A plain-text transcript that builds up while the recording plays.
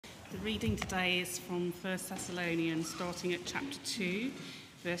The reading today is from 1 Thessalonians, starting at chapter 2,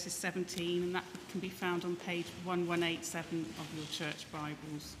 verses 17, and that can be found on page 1187 of your church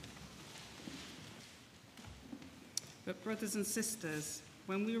Bibles. But brothers and sisters,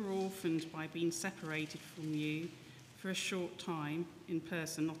 when we were orphaned by being separated from you for a short time, in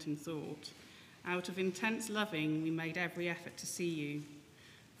person, not in thought, out of intense loving we made every effort to see you,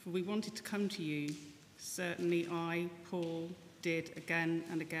 for we wanted to come to you. Certainly I, Paul, did again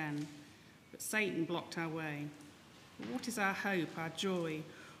and again, but Satan blocked our way. But what is our hope, our joy,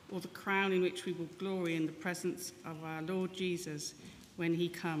 or the crown in which we will glory in the presence of our Lord Jesus when he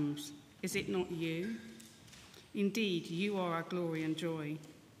comes? Is it not you? Indeed, you are our glory and joy.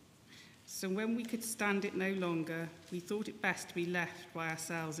 So when we could stand it no longer, we thought it best to be left by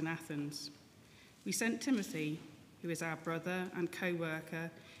ourselves in Athens. We sent Timothy, who is our brother and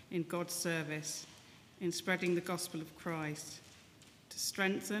co-worker in God's service, in spreading the gospel of Christ, to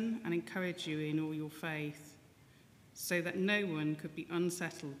strengthen and encourage you in all your faith, so that no one could be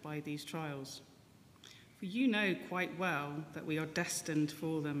unsettled by these trials. For you know quite well that we are destined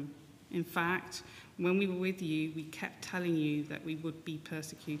for them. In fact, when we were with you, we kept telling you that we would be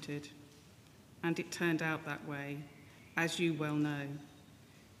persecuted. And it turned out that way, as you well know.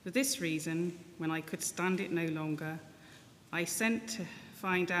 For this reason, when I could stand it no longer, I sent to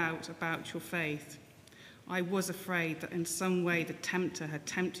find out about your faith. I was afraid that in some way the tempter had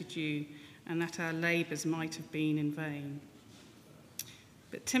tempted you and that our labours might have been in vain.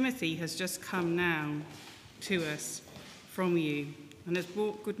 But Timothy has just come now to us from you and has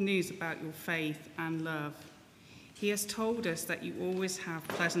brought good news about your faith and love. He has told us that you always have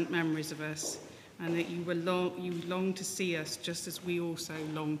pleasant memories of us and that you long to see us just as we also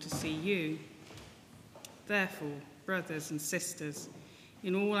long to see you. Therefore, brothers and sisters,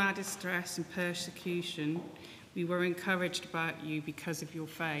 in all our distress and persecution, we were encouraged about you because of your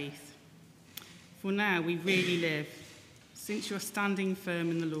faith. For now we really live, since you're standing firm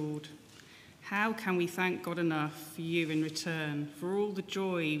in the Lord. How can we thank God enough for you in return, for all the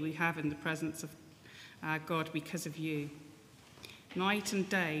joy we have in the presence of our God because of you? Night and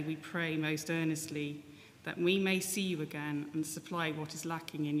day we pray most earnestly that we may see you again and supply what is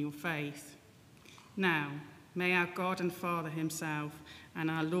lacking in your faith. Now, may our God and Father himself and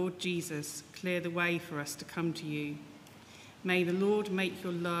our Lord Jesus clear the way for us to come to you. May the Lord make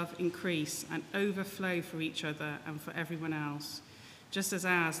your love increase and overflow for each other and for everyone else, just as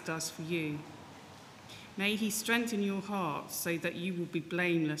ours does for you. May he strengthen your hearts so that you will be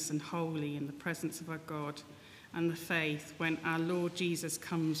blameless and holy in the presence of our God and the faith when our Lord Jesus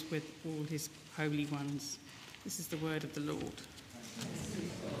comes with all his holy ones. This is the word of the Lord.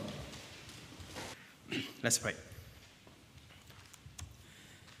 Let's pray.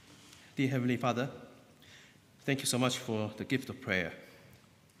 Dear Heavenly Father, thank you so much for the gift of prayer.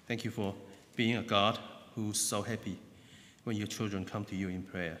 Thank you for being a God who's so happy when your children come to you in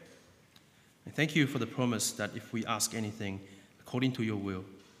prayer. And thank you for the promise that if we ask anything according to your will,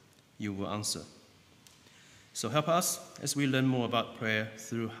 you will answer. So help us as we learn more about prayer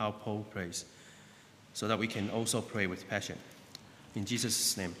through how Paul prays, so that we can also pray with passion. In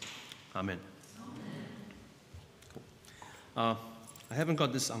Jesus' name, amen. Cool. I haven't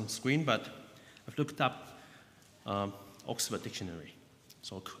got this on screen, but I've looked up Oxford Dictionary.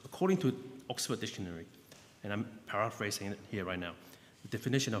 So according to Oxford Dictionary, and I'm paraphrasing it here right now, the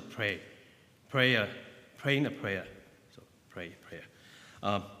definition of praying a prayer. So prayer.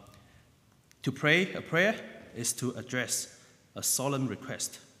 To pray a prayer is to address a solemn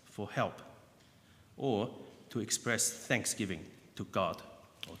request for help or to express thanksgiving to God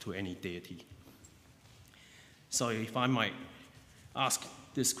or to any deity. So if I might ask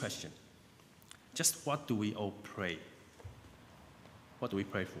this question, just what do we all pray? What do we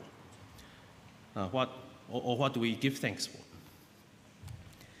pray for? What do we give thanks for?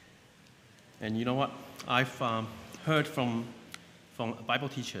 And you know what? I've heard from a Bible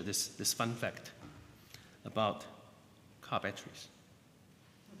teacher this fun fact about car batteries.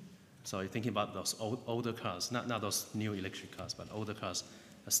 So you're thinking about those older cars, not those new electric cars, but older cars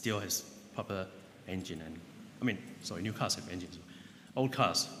that still has proper engine new cars have engines. Old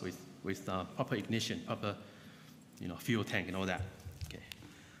cars with proper ignition, proper fuel tank and all that. Okay.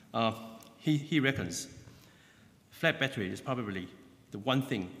 He reckons flat battery is probably the one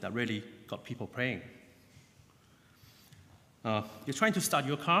thing that really got people praying. You're trying to start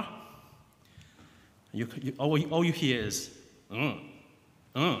your car, all you hear is,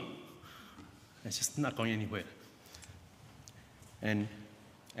 It's just not going anywhere. And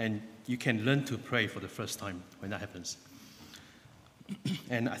you can learn to pray for the first time when that happens.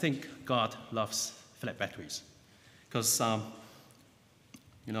 And I think God loves flat batteries because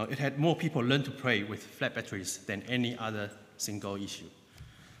it had more people learn to pray with flat batteries than any other single issue.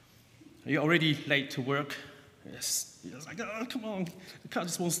 You're already late to work. It's like, oh, come on, the car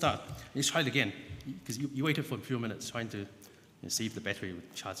just won't start. You try it again, because you waited for a few minutes trying to see if the battery would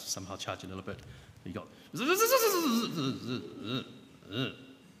somehow charge a little bit. You got,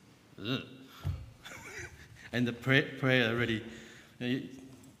 and the prayer already, you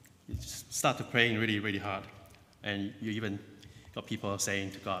start to praying really, really hard. And you even got people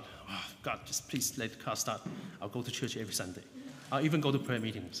saying to God, oh, God, just please let the car start. I'll go to church every Sunday. I'll even go to prayer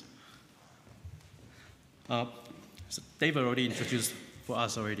meetings. So David already introduced for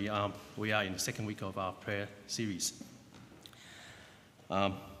us already. We are in the second week of our prayer series.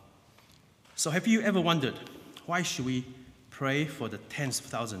 So have you ever wondered, why should we pray for the tens of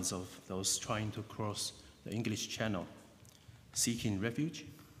thousands of those trying to cross the English Channel, seeking refuge?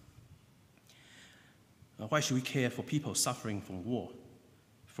 Why should we care for people suffering from war,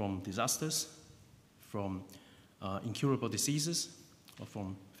 from disasters, from incurable diseases, or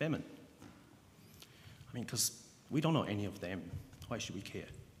from famine? I mean, because we don't know any of them. Why should we care?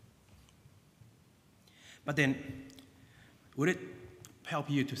 But then, would it help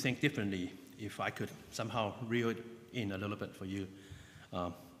you to think differently if I could somehow reel it in a little bit for you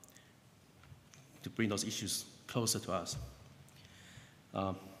to bring those issues closer to us?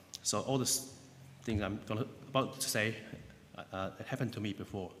 So all this things I'm about to say that happened to me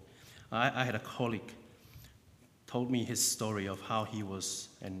before. I had a colleague told me his story of how he was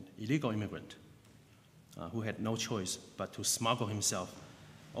an illegal immigrant who had no choice but to smuggle himself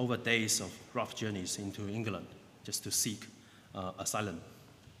over days of rough journeys into England just to seek asylum.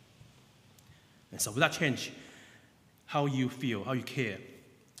 And so would that change how you feel, how you care,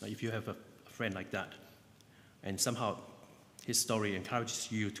 if you have a friend like that? And somehow his story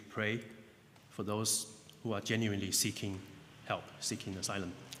encourages you to pray for those who are genuinely seeking help, seeking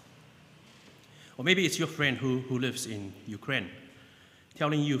asylum. Or maybe it's your friend who lives in Ukraine,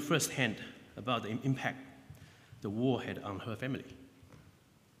 telling you firsthand about the impact the war had on her family.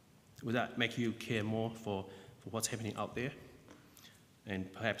 Would that make you care more for what's happening out there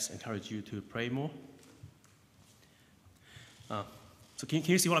and perhaps encourage you to pray more? So can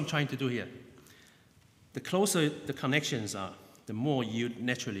you see what I'm trying to do here? The closer the connections are, the more you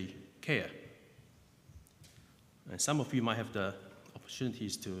naturally care. And some of you might have the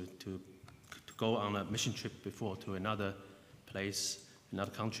opportunities to go on a mission trip before to another place,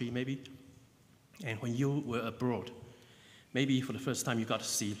 another country maybe. And when you were abroad, maybe for the first time you got to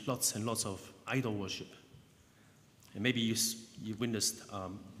see lots and lots of idol worship. And maybe you witnessed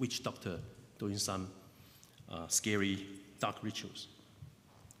witch doctor doing some scary, dark rituals.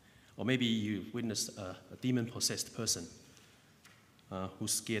 Or maybe you witnessed a demon-possessed person who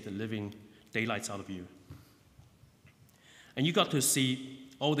scared the living daylights out of you. And you got to see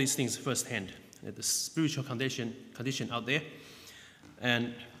all these things firsthand, the spiritual condition out there,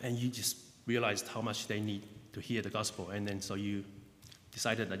 and you just realized how much they need to hear the gospel, and then so you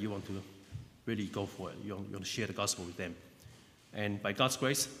decided that you want to really go for it. You want to share the gospel with them. And by God's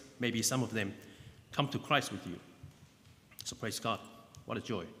grace, maybe some of them come to Christ with you. So praise God. What a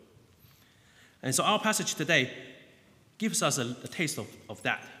joy. And so our passage today gives us a taste of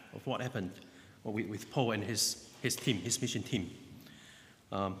that, of what happened with Paul and his team, his mission team.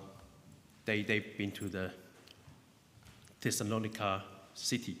 They've been to the Thessalonica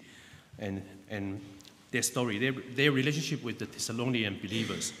city, and their story, their relationship with the Thessalonian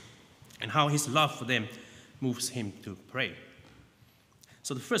believers, and how his love for them moves him to pray.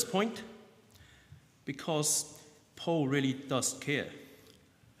 So the first point, because Paul really does care,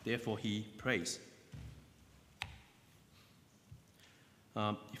 therefore he prays.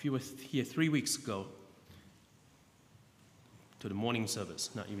 If you were here 3 weeks ago to the morning service,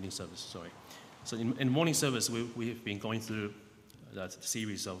 not evening service, sorry. So in morning service, we have been going through the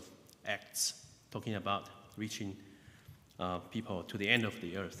series of Acts, talking about reaching people to the end of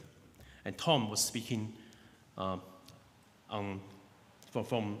the earth. And Tom was speaking from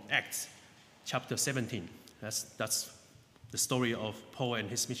Acts chapter 17. That's the story of Paul and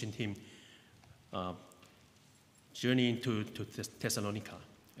his mission team journeying to Thessalonica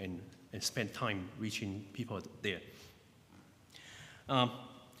and spend time reaching people there.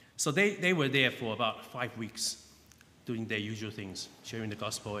 So they were there for about 5 weeks, doing their usual things, sharing the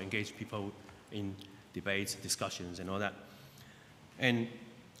gospel, engage people in debates, discussions, and all that. And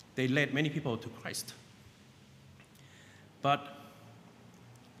they led many people to Christ. But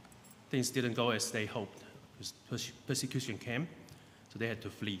things didn't go as they hoped. Persecution came, so they had to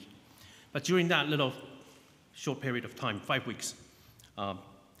flee. But during that little short period of time, 5 weeks,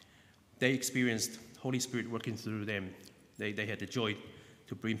 they experienced Holy Spirit working through them. They had the joy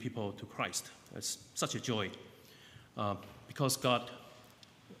to bring people to Christ. It's such a joy because God,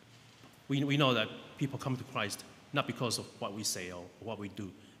 we know that people come to Christ not because of what we say or what we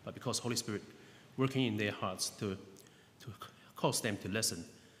do, but because Holy Spirit working in their hearts to cause them to listen,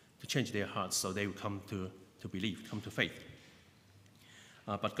 to change their hearts so they will come to believe, come to faith.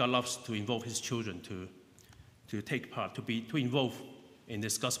 But God loves to involve his children to take part, to involve in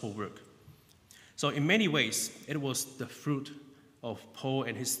this gospel work. So in many ways, it was the fruit of Paul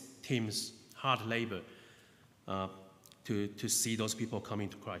and his team's hard labor to see those people coming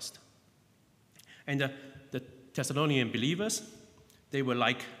to Christ. And the Thessalonian believers, they were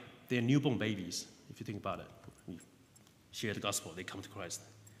like their newborn babies, if you think about it. We share the gospel, they come to Christ.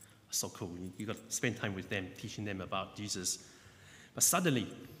 So cool. You got to spend time with them, teaching them about Jesus. But suddenly,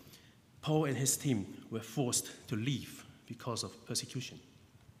 Paul and his team were forced to leave because of persecution.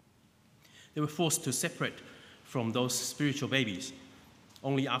 They were forced to separate from those spiritual babies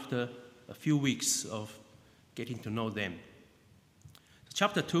only after a few weeks of getting to know them.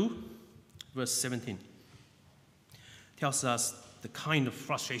 Chapter 2, verse 17, tells us the kind of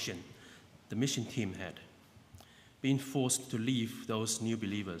frustration the mission team had, being forced to leave those new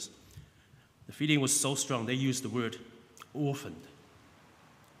believers. The feeling was so strong, they used the word orphaned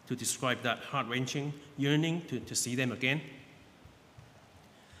to describe that heart-wrenching yearning to see them again.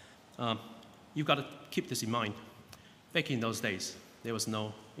 You've got to keep this in mind. Back in those days, there was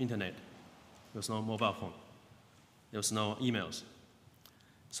no internet, there was no mobile phone, there was no emails.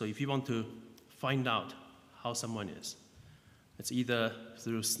 So if you want to find out how someone is, it's either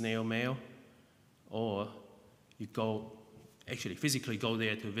through snail mail or you go, actually physically go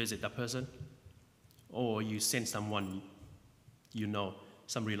there to visit that person, or you send someone you know,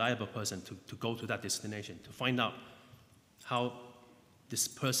 some reliable person to go to that destination to find out how this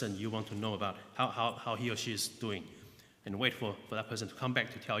person you want to know about, how he or she is doing, and wait for that person to come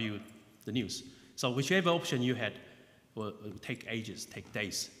back to tell you the news. So whichever option you had will take ages, take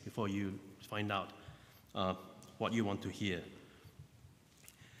days before you find out what you want to hear.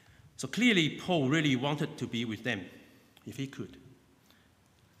 So clearly, Paul really wanted to be with them if he could.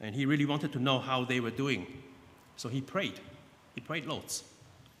 And he really wanted to know how they were doing. So he prayed. He prayed loads.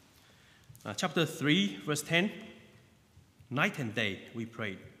 Chapter 3, verse 10, night and day we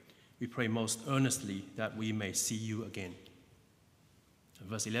prayed. We pray most earnestly that we may see you again.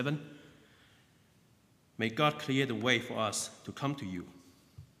 Verse 11, may God clear the way for us to come to you.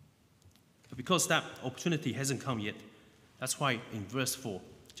 But because that opportunity hasn't come yet, that's why in verse 4,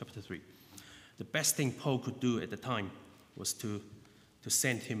 chapter 3, the best thing Paul could do at the time was to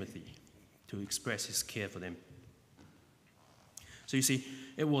send Timothy to express his care for them. So you see,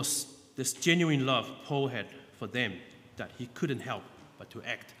 it was this genuine love Paul had for them that he couldn't help but to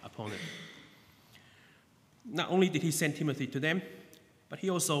act upon it. Not only did he send Timothy to them, but he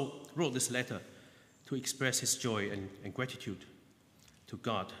also wrote this letter to express his joy and gratitude to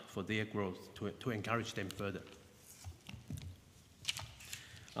God for their growth, to encourage them further.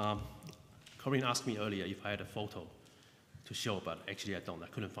 Corinne asked me earlier if I had a photo to show, but actually I don't. I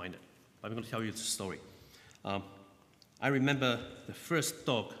couldn't find it. But I'm going to tell you the story. I remember the first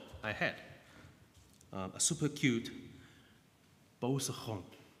dog I had, a super cute Beauceron.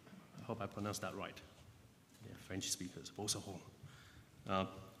 I hope I pronounced that right. They're French speakers, Beauceron.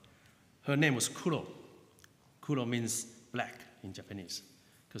 Her name was Kuro. Kuro means black in Japanese,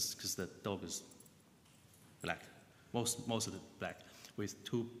 because the dog is black, most of it black, with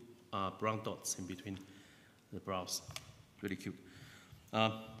two brown dots in between the brows. Really cute.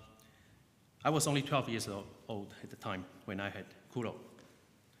 I was only 12 years old at the time when I had Kuro.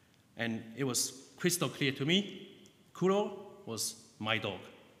 And it was crystal clear to me, Kuro was my dog,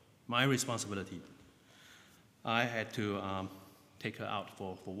 my responsibility. I had to take her out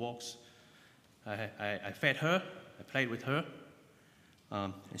for walks. I fed her, I played with her,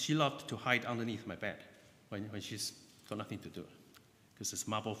 and she loved to hide underneath my bed when she's got nothing to do, because this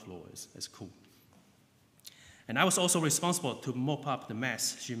marble floor is cool. And I was also responsible to mop up the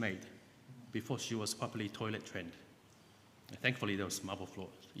mess she made before she was properly toilet trained. And thankfully, there was marble floor,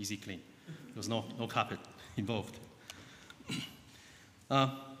 easy clean. There was no carpet involved.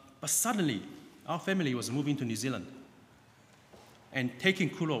 But suddenly, our family was moving to New Zealand, and taking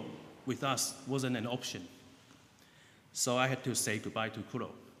Kuro with us wasn't an option. So I had to say goodbye to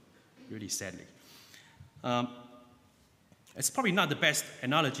Kuro, really sadly. It's probably not the best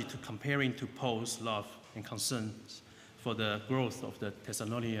analogy to comparing to Paul's love and concerns for the growth of the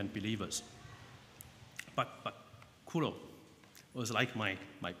Thessalonian believers. But Kuro was like my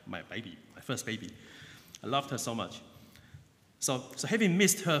baby, my first baby. I loved her so much. So having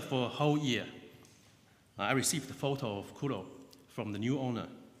missed her for a whole year, I received a photo of Kuro from the new owner.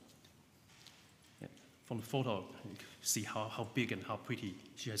 Yeah, from the photo, you can see how big and how pretty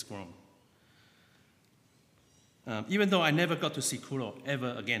she has grown. Even though I never got to see Kuro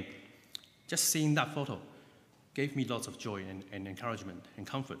ever again, just seeing that photo gave me lots of joy and encouragement and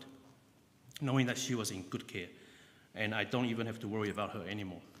comfort, knowing that she was in good care, and I don't even have to worry about her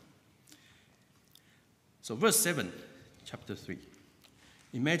anymore. So verse 7, chapter 3.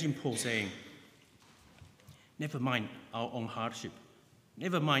 Imagine Paul saying, never mind our own hardship,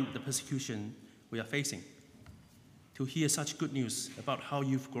 never mind the persecution we are facing. To hear such good news about how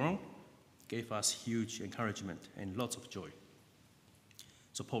you've grown gave us huge encouragement and lots of joy.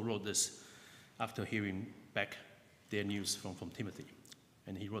 So Paul wrote this after hearing back their news from Timothy.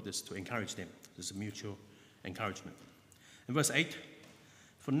 And he wrote this to encourage them. There's a mutual encouragement. In verse 8,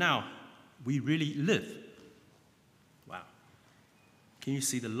 for now we really live. Wow. Can you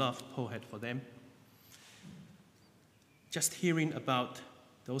see the love Paul had for them? Just hearing about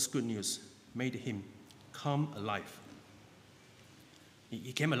those good news made him come alive.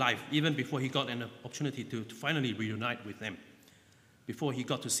 He came alive even before he got an opportunity to finally reunite with them, before he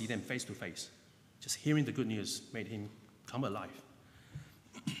got to see them face to face. Just hearing the good news made him come alive.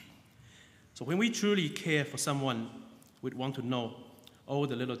 So when we truly care for someone, we'd want to know all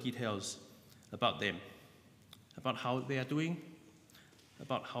the little details about them, about how they are doing,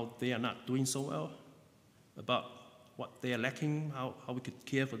 about how they are not doing so well, about what they are lacking, how we could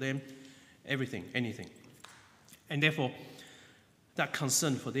care for them, everything, anything. And therefore, that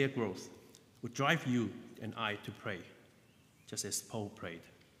concern for their growth would drive you and I to pray, just as Paul prayed.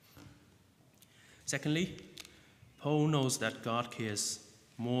 Secondly, Paul knows that God cares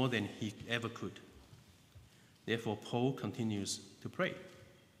more than he ever could. Therefore, Paul continues to pray.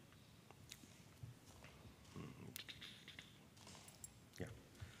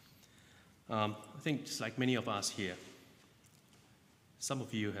 I think just like many of us here, some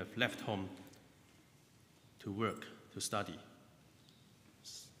of you have left home to work, to study.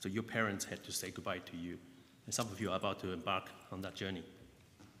 So your parents had to say goodbye to you. And some of you are about to embark on that journey.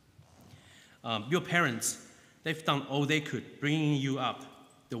 Your parents, they've done all they could, bringing you up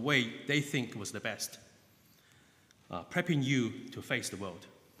the way they think was the best, prepping you to face the world.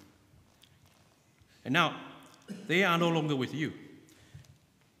 And now, they are no longer with you,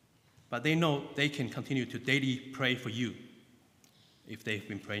 but they know they can continue to daily pray for you if they've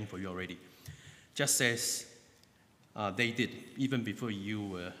been praying for you already, just as they did even before you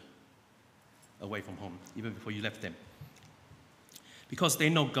were away from home, even before you left them. Because they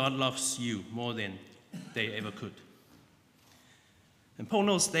know God loves you more than they ever could. And Paul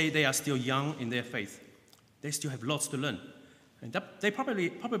knows they are still young in their faith. They still have lots to learn. And they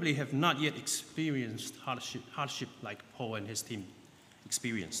probably have not yet experienced hardship like Paul and his team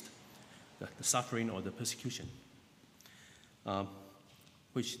experienced, the suffering or the persecution,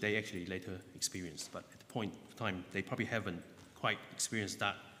 which they actually later experienced. But at the point of time, they probably haven't quite experienced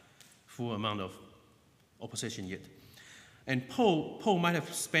that full amount of opposition yet. And Paul might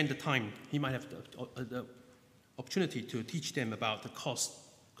have spent the time, he might have the opportunity to teach them about the cost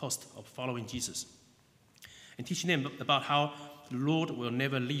of following Jesus, and teaching them about how the Lord will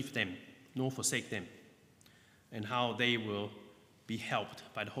never leave them nor forsake them, and how they will be helped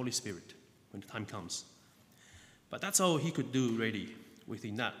by the Holy Spirit when the time comes. But that's all he could do really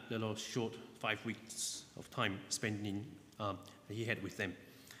within that little short 5 weeks of time spending that he had with them.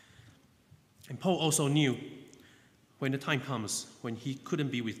 And Paul also knew when the time comes when he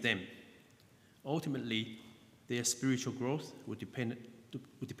couldn't be with them, ultimately their spiritual growth would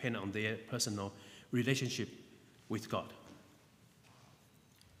depend on their personal relationship with God.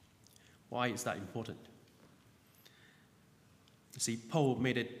 Why is that important? You see, Paul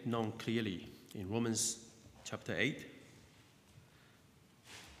made it known clearly in Romans chapter 8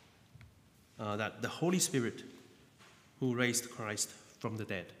 that the Holy Spirit who raised Christ from the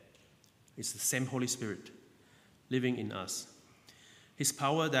dead is the same Holy Spirit living in us. His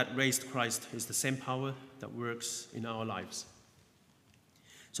power that raised Christ is the same power that works in our lives.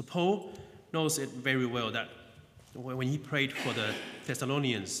 So Paul knows it very well that when he prayed for the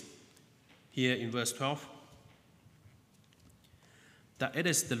Thessalonians here in verse 12, that it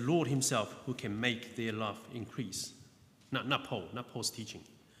is the Lord himself who can make their love increase. Not Paul's teaching,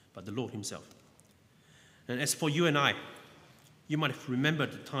 but the Lord himself. And as for you and I, you might have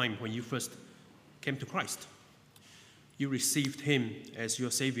remembered the time when you first came to Christ. You received him as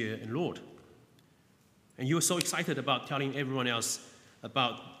your Savior and Lord. And you were so excited about telling everyone else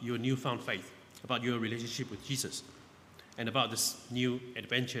about your newfound faith, about your relationship with Jesus, and about this new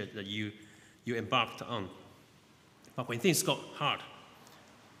adventure that you embarked on. But when things got hard,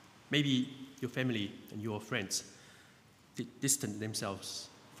 maybe your family and your friends distance themselves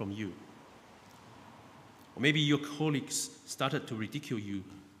from you. Or maybe your colleagues started to ridicule you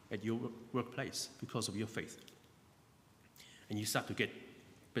at your workplace because of your faith. And you start to get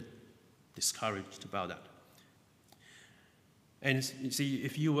a bit discouraged about that. And you see,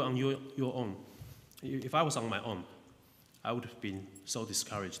 if you were on your own, if I was on my own, I would have been so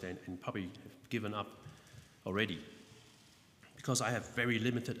discouraged and probably have given up already, because I have very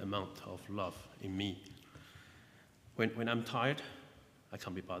limited amount of love in me. When I'm tired, I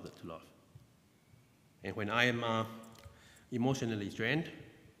can't be bothered to love. And when I am emotionally drained,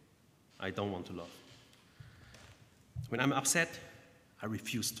 I don't want to love. When I'm upset, I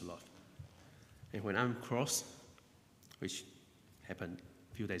refuse to love. And when I'm cross, which happened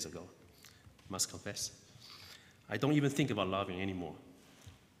a few days ago, must confess, I don't even think about loving anymore.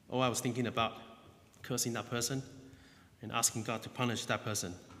 All I was thinking about cursing that person and asking God to punish that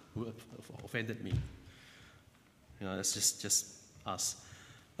person who offended me. You know, that's just us.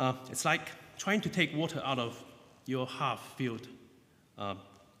 It's like trying to take water out of your half-filled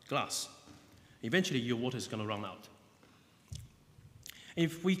glass. Eventually, your water is going to run out.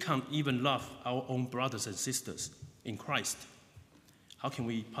 If we can't even love our own brothers and sisters in Christ, how can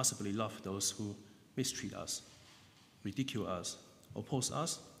we possibly love those who mistreat us, ridicule us, oppose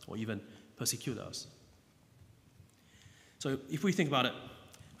us, or even persecute us? So if we think about it,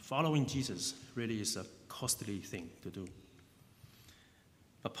 following Jesus really is a costly thing to do.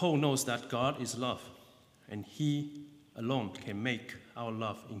 But Paul knows that God is love, and he alone can make our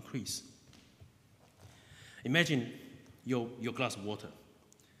love increase. Imagine your glass of water,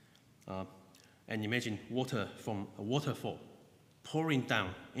 and imagine water from a waterfall pouring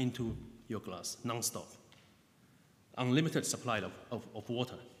down into your glass non-stop. Unlimited supply of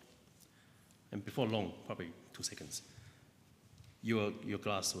water. And before long, probably 2 seconds, your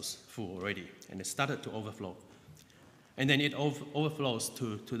glass was full already, and it started to overflow. And then it overflows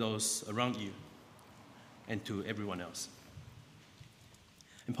to those around you and to everyone else.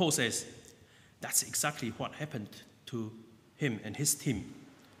 And Paul says that's exactly what happened to him and his team.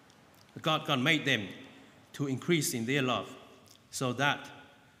 God made them to increase in their love, so that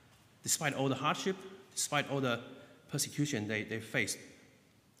despite all the hardship, despite all the persecution they faced,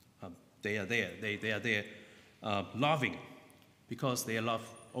 they are there loving, because their love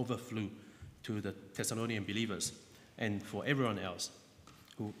overflew to the Thessalonian believers and for everyone else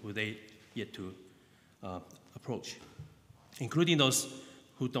who they yet to approach, including those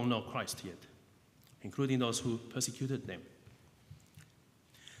who don't know Christ yet, including those who persecuted them.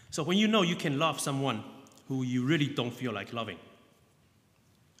 So when you know you can love someone who you really don't feel like loving,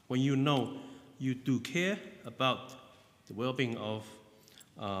 when you know you do care about the well-being of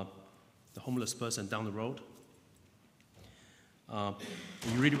the homeless person down the road,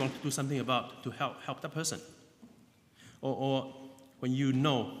 you really want to do something to help that person, or when you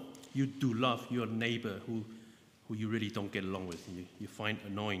know you do love your neighbor who you really don't get along with, you find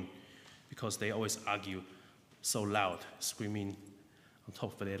annoying because they always argue so loud, screaming on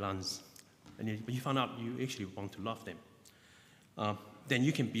top of their lungs, and you find out you actually want to love them, then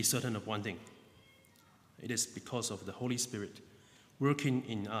you can be certain of one thing. It is because of the Holy Spirit working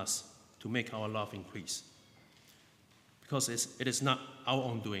in us to make our love increase. Because it is not our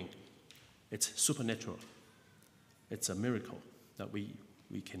own doing. It's supernatural. It's a miracle that we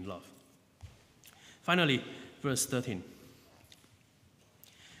can love. Finally, verse 13.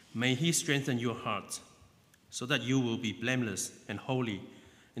 May he strengthen your hearts so that you will be blameless and holy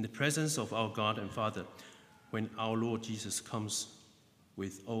in the presence of our God and Father when our Lord Jesus comes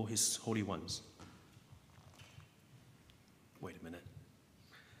with all his holy ones. Wait a minute.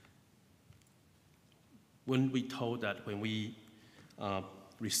 Weren't we told that when we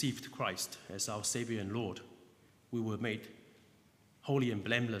received Christ as our Savior and Lord, we were made holy and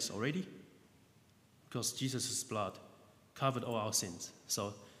blameless already? Because Jesus' blood covered all our sins.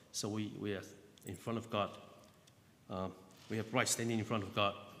 So we are in front of God. We have right standing in front of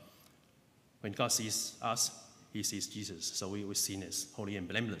God. When God sees us, he sees Jesus. So we were seen as holy and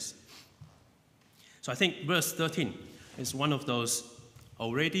blameless. So I think verse 13 is one of those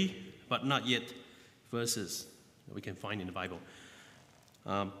already but not yet verses that we can find in the Bible.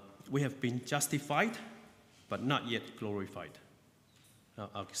 We have been justified, but not yet glorified.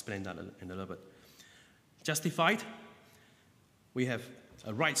 I'll explain that in a little bit. Justified, we have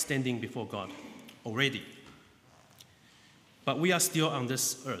a right standing before God already. But we are still on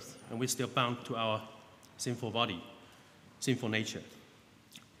this earth, and we're still bound to our sinful body, sinful nature.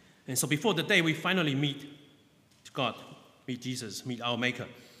 And so before the day we finally meet God, meet Jesus, meet our Maker,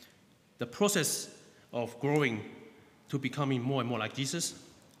 the process of growing to becoming more and more like Jesus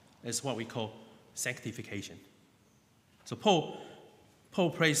is what we call sanctification. So Paul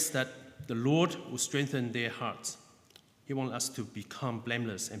prays that the Lord will strengthen their hearts. He wants us to become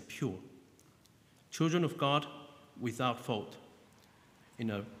blameless and pure, children of God without fault in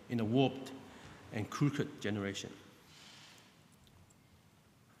a warped and crooked generation.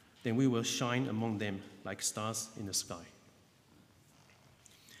 Then we will shine among them like stars in the sky.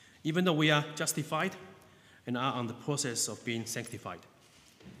 Even though we are justified and are on the process of being sanctified,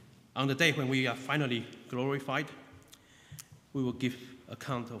 on the day when we are finally glorified, we will give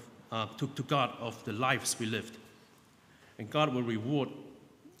account to God of the lives we lived. And God will reward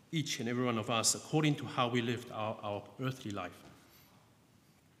each and every one of us according to how we lived our earthly life.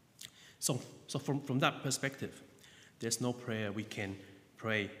 So from that perspective, there's no prayer we can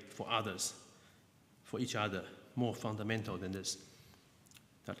pray for others, for each other, more fundamental than this,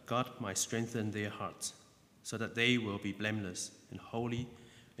 that God might strengthen their hearts so that they will be blameless and holy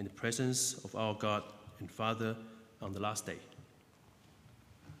in the presence of our God and Father on the last day.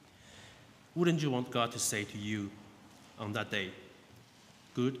 Wouldn't you want God to say to you on that day,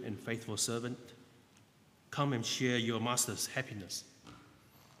 "Good and faithful servant, come and share your master's happiness"?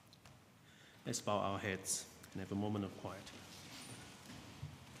 Let's bow our heads and have a moment of quiet.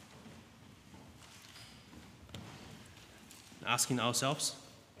 Asking ourselves,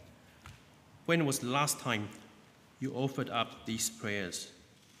 when was the last time you offered up these prayers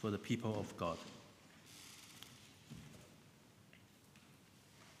for the people of God?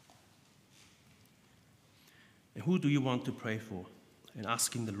 And who do you want to pray for? And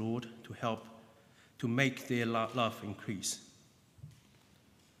asking the Lord to help to make their love increase.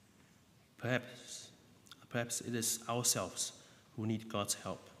 Perhaps it is ourselves who need God's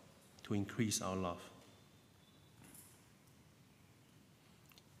help to increase our love.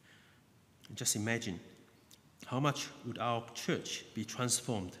 And just imagine, how much would our church be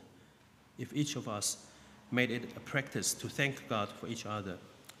transformed if each of us made it a practice to thank God for each other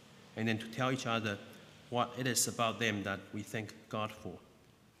and then to tell each other what it is about them that we thank God for.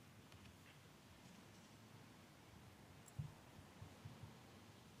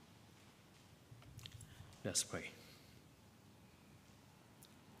 Let's pray.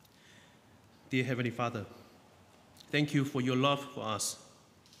 Dear Heavenly Father, thank you for your love for us,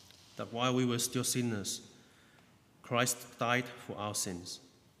 that while we were still sinners, Christ died for our sins.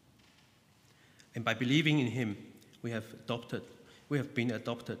 And by believing in him, we have been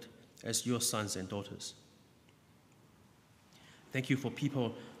adopted as your sons and daughters. Thank you for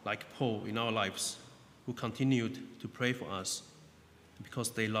people like Paul in our lives who continued to pray for us because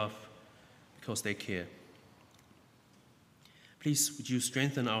they love, because they care. Please, would you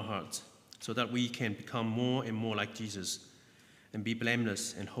strengthen our hearts so that we can become more and more like Jesus and be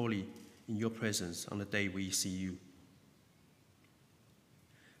blameless and holy in your presence on the day we see you.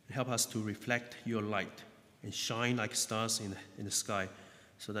 And help us to reflect your light and shine like stars in the sky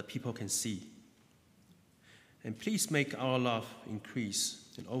so that people can see. And please make our love increase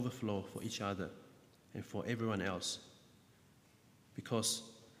and overflow for each other and for everyone else, because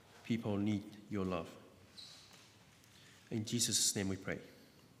people need your love. In Jesus' name we pray.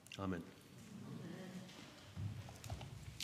 Amen.